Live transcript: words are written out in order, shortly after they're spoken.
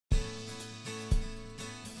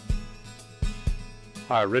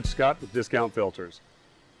Hi, Rich Scott with Discount Filters,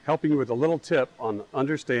 helping you with a little tip on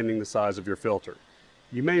understanding the size of your filter.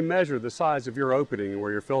 You may measure the size of your opening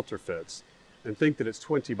where your filter fits and think that it's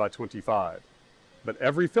 20 by 25. But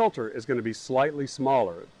every filter is going to be slightly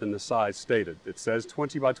smaller than the size stated. It says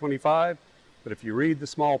 20 by 25, but if you read the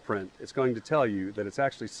small print, it's going to tell you that it's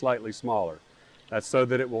actually slightly smaller. That's so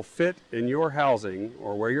that it will fit in your housing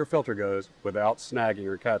or where your filter goes without snagging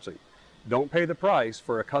or catching. Don't pay the price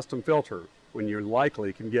for a custom filter when you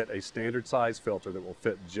likely can get a standard size filter that will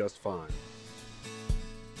fit just fine.